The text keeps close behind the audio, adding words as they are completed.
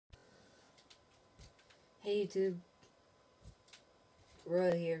Hey YouTube,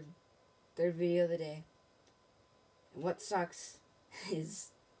 Royal here, third video of the day. And what sucks is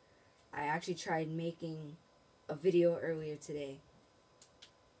I actually tried making a video earlier today,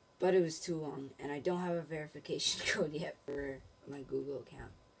 but it was too long, and I don't have a verification code yet for my Google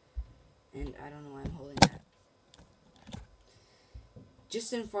account, and I don't know why I'm holding that.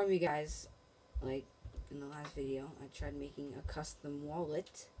 Just to inform you guys, like in the last video, I tried making a custom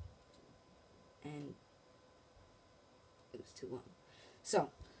wallet, and it was too long.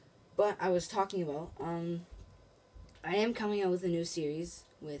 So, but I was talking about, I am coming out with a new series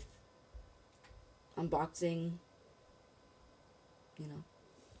with unboxing,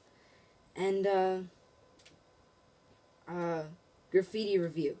 and graffiti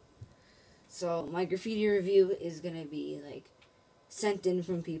review. So my graffiti review is gonna be like sent in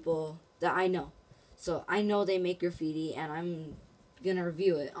from people that I know. So I know they make graffiti, and I'm gonna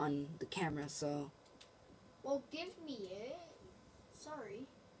review it on the camera. So, well, give me it. Sorry.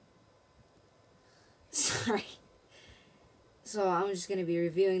 Sorry. So I'm just gonna be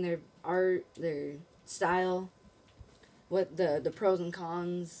reviewing their art, their style, what the pros and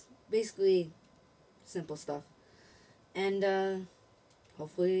cons, basically simple stuff. And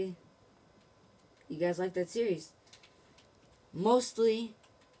hopefully you guys like that series. Mostly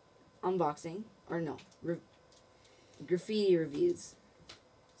unboxing, or no, graffiti reviews.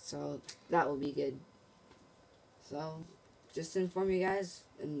 So that will be good. So just to inform you guys,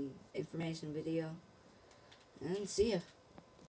 an information video, and see ya.